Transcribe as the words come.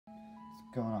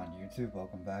Going on YouTube?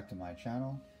 Welcome back to my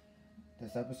channel.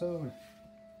 This episode,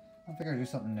 I figured I'd do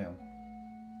something new.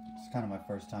 It's kind of my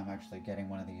first time actually getting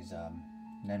one of these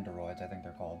Nendoroids, I think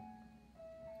they're called.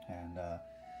 And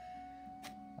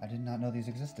I did not know these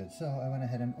existed, so I went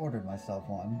ahead and ordered myself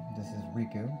one. This is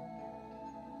Riku.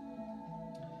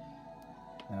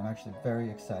 And I'm actually very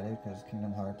excited because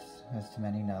Kingdom Hearts, as too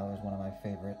many know, is one of my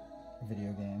favorite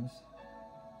video games.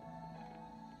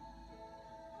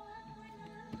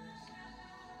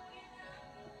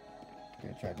 I'm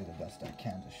gonna try to do the best I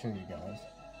can to show you guys.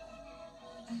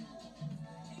 Get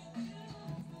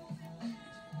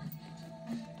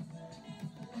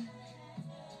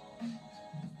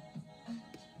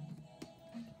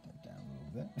that down a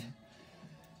little bit.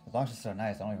 The box is so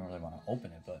nice, I don't even really want to open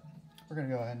it, but we're gonna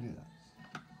go ahead and do that.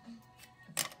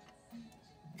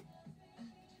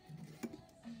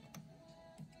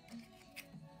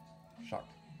 Sharp.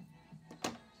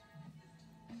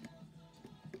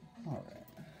 Alright.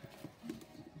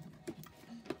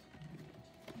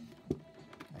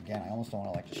 Again, I almost don't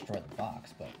want to like destroy the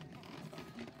box, but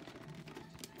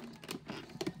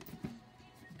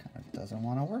kind of doesn't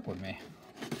want to work with me.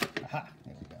 Aha!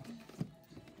 There we go.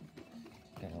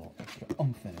 Get a little extra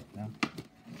oomph in it now.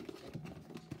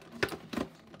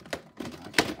 I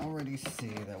can already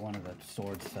see that one of the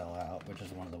swords fell out, which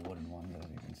is one of the wooden ones, as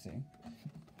you can see.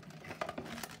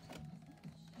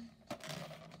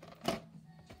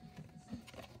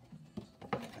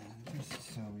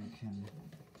 Just so we can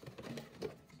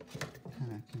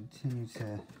kind of continue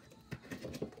to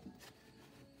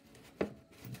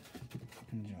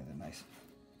enjoy the nice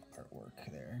artwork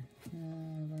there.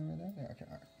 Okay,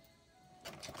 alright.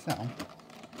 So,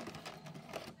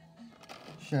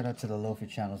 shout out to the Lofi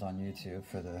channels on YouTube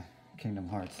for the Kingdom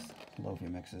Hearts Lofi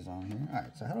mixes on here.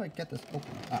 Alright, so how do I get this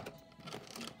open? Ah,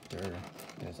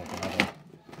 there's like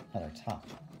another top.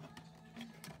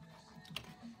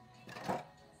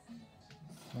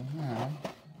 So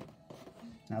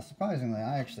now surprisingly,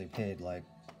 I actually paid like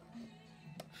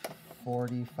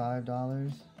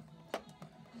 $45.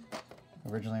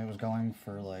 Originally it was going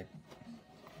for like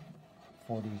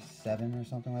 $47 or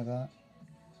something like that.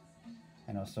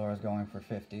 I know Sora's going for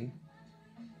 $50.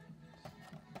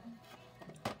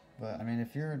 But I mean,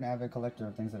 if you're an avid collector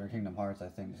of things that are Kingdom Hearts, I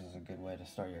think this is a good way to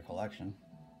start your collection.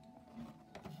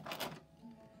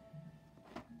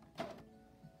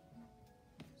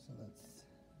 So that's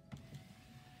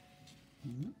go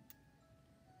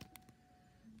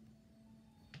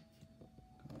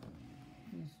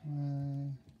this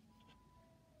way.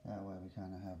 That way we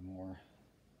kind of have more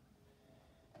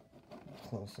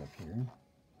close up here.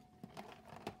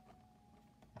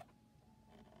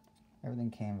 Everything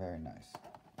came very nice.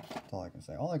 That's all I can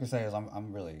say. All I can say is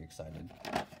I'm really excited.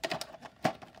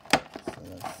 So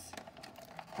let's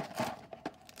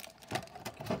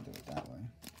do it that way.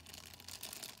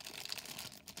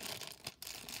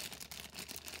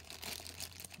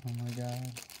 Oh my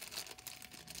god.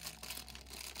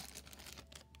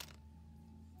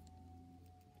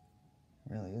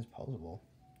 It really is posable.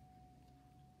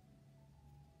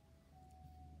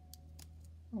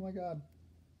 Oh my god.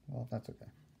 Well, that's okay.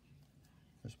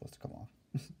 They're supposed to come off.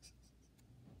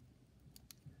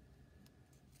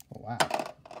 Oh wow.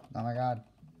 Oh my god.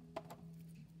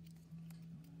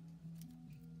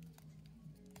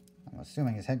 I'm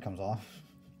assuming his head comes off.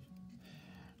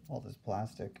 All this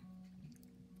plastic.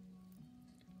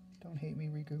 Don't hate me,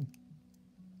 Riku.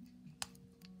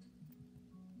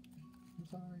 I'm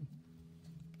sorry.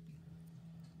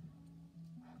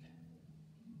 Okay.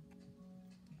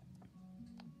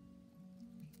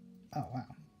 Oh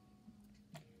wow.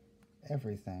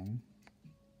 Everything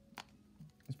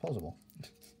is posable.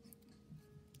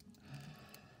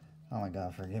 Oh my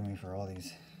god, forgive me for all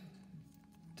these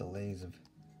delays of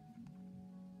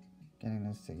getting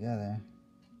this together.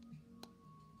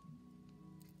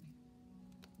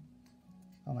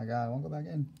 Oh my god, I won't go back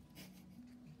in.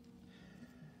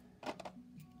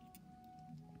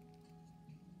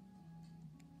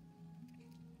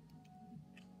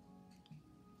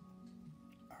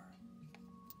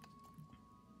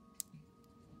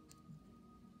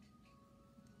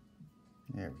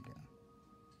 There we go.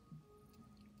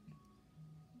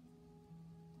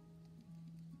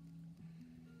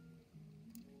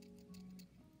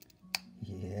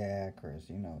 Yeah, Chris,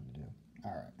 you know what to do.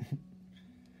 Alright.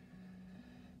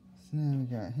 So now we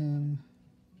got him.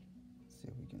 Let's see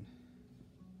if we can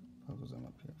pose him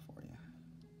up here for you.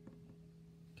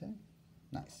 Okay,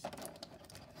 nice.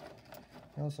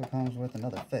 It also comes with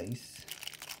another face,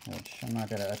 which I'm not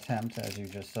going to attempt, as you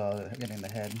just saw, getting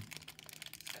the head.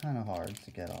 It's kind of hard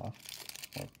to get off,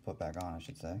 or put back on, I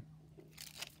should say.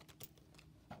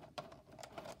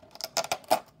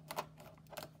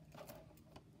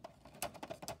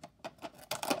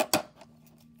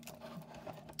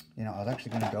 You know, I was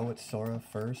actually going to go with Sora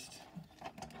first,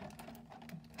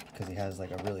 because he has like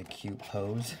a really cute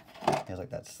pose. He has like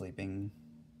that sleeping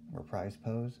reprise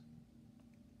pose.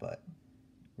 But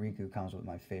Riku comes with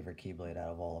my favorite Keyblade out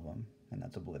of all of them, and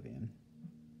that's Oblivion.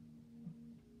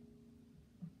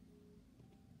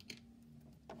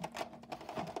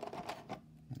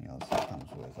 And he also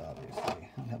comes with, obviously, I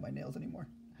don't have my nails anymore,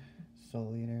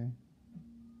 Soul Eater.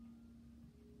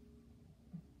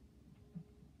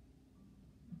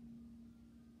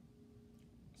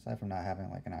 Aside from not having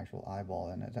like an actual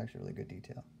eyeball in it, it's actually really good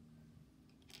detail.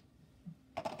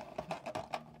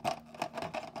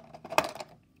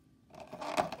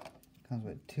 Comes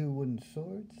with 2 wooden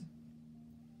swords.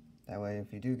 That way,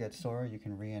 if you do get Sora, you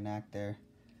can reenact their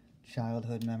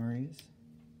childhood memories.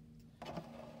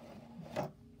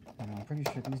 And I'm pretty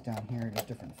sure these down here are just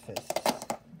different fists.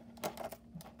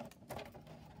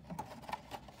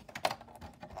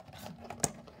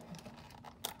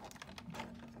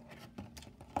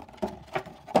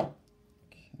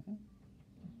 Okay.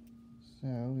 So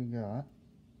we got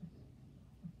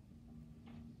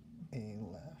a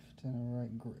left and a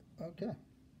right grip. Okay.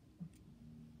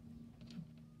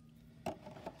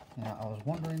 Now, I was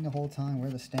wondering the whole time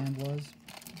where the stand was,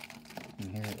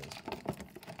 and here it is.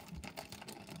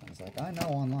 I was like, I know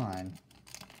online,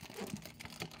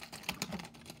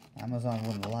 Amazon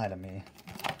wouldn't lie to me.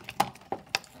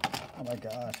 Oh my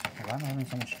gosh, why am I having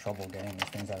so much trouble getting these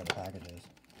things out of the packages?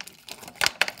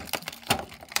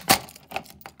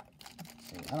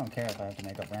 See, I don't care if I have to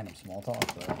make up random small talk,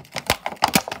 but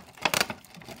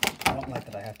I don't like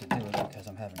that I have to do it because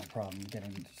I'm having a problem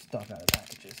getting stuff out of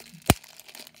packages.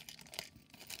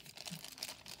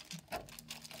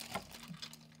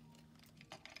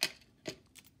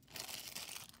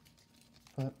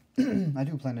 But I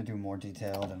do plan to do more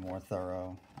detailed and more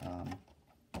thorough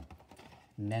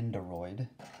Nendoroid,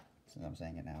 since I'm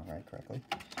saying it now right correctly,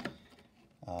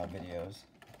 videos,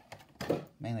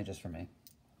 mainly just for me.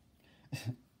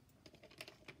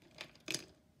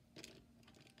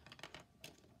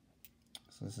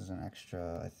 So this is an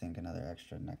extra, I think another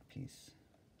extra neck piece.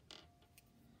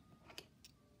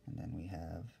 And then we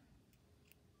have,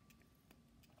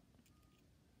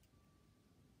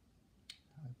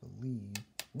 I believe,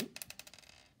 whoop.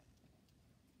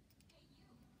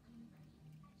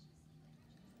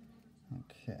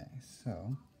 Okay,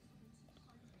 so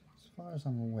as far as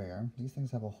I'm aware, these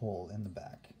things have a hole in the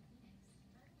back.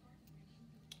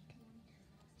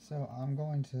 So I'm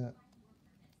going to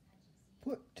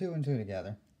put 2 and 2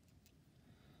 together,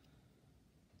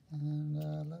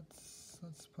 and let's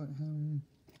put him.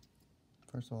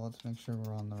 First of all, let's make sure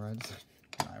we're on the right side.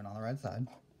 Not even on the right side.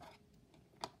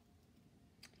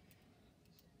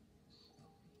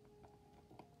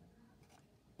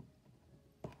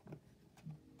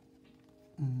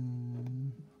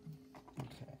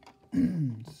 Okay,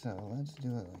 so let's do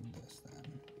it like this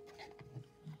then.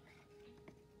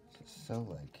 So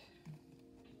like,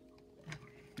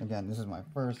 again, this is my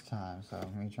first time, so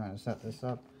me trying to set this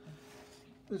up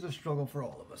is a struggle for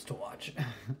all of us to watch.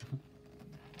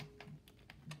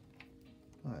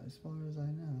 But as far as I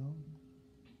know,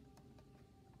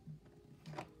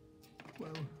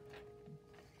 whoa,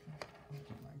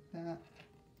 something like that.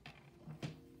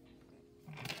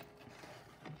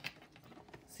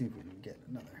 See if we can get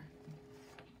another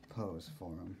pose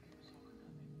for him.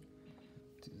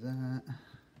 Do that.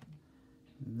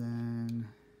 Then,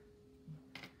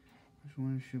 which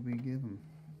one should we give him?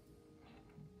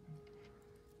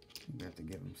 I think we have to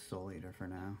give him Soul Eater for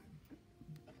now.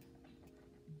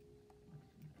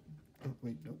 Oh,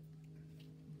 wait, nope.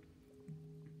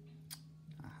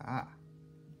 Aha.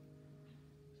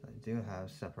 So I do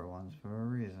have separate ones for a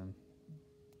reason.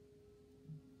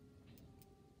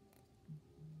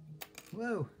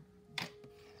 Whoa!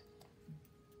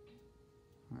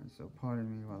 Alright, so pardon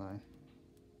me while I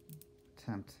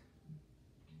attempt.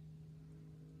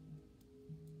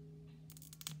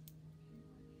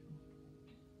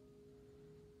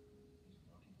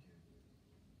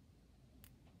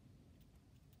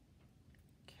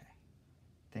 Okay,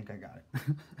 I think I got it.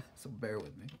 So bear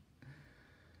with me.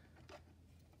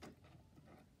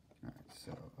 Alright,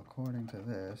 so according to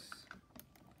this,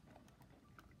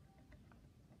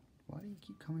 why do you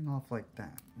keep coming off like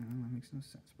that? That makes no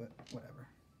sense, but whatever.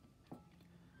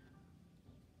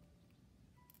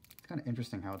 It's kind of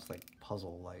interesting how it's like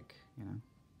puzzle-like, you know?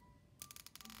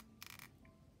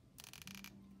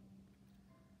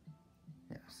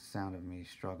 Yeah, it's the sound of me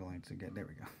struggling to get, there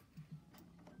we go.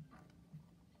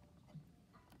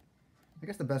 I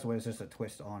guess the best way is just to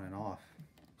twist on and off,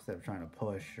 instead of trying to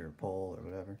push or pull or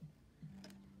whatever.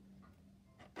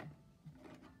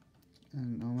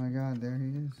 And oh my god, there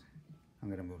he is. I'm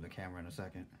gonna move the camera in a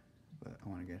second, but I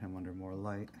want to get him under more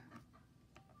light.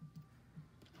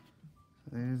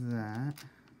 So there's that.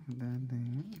 That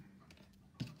thing.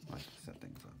 I like to set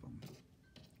things up. I'm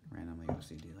randomly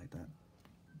OCD like that.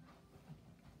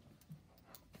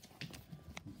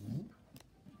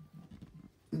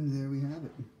 And there we have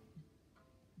it.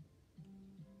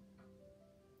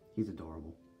 He's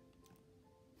adorable.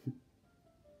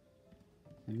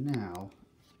 And now,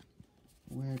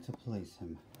 where to place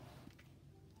him?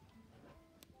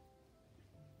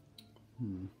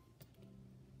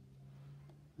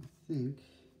 I think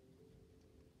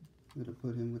I'm gonna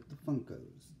put him with the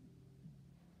Funkos.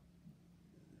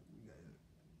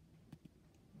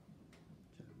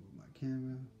 Try to move my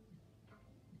camera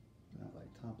without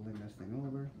like toppling this thing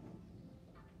over.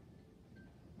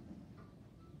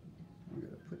 I'm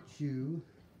gonna put you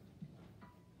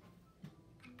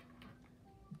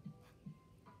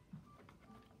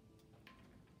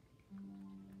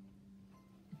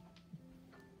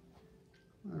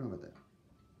right over there.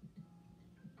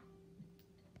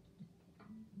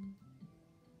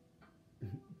 I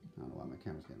don't know why my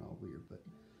camera's getting all weird, but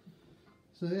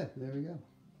so yeah, there we go.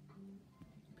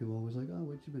 People always like, oh,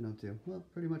 what you been up to? Well,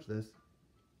 pretty much this.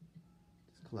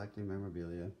 Just collecting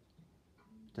memorabilia,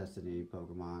 Destiny,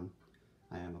 Pokemon.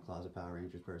 I am a closet Power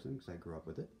Rangers person because I grew up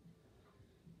with it.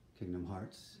 Kingdom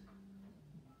Hearts,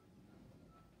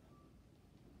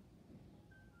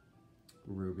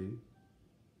 Ruby.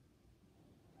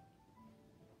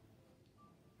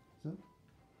 So,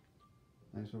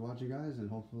 thanks for watching, guys, and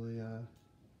hopefully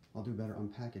I'll do better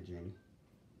unpackaging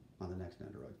on the next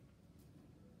Nendoroid.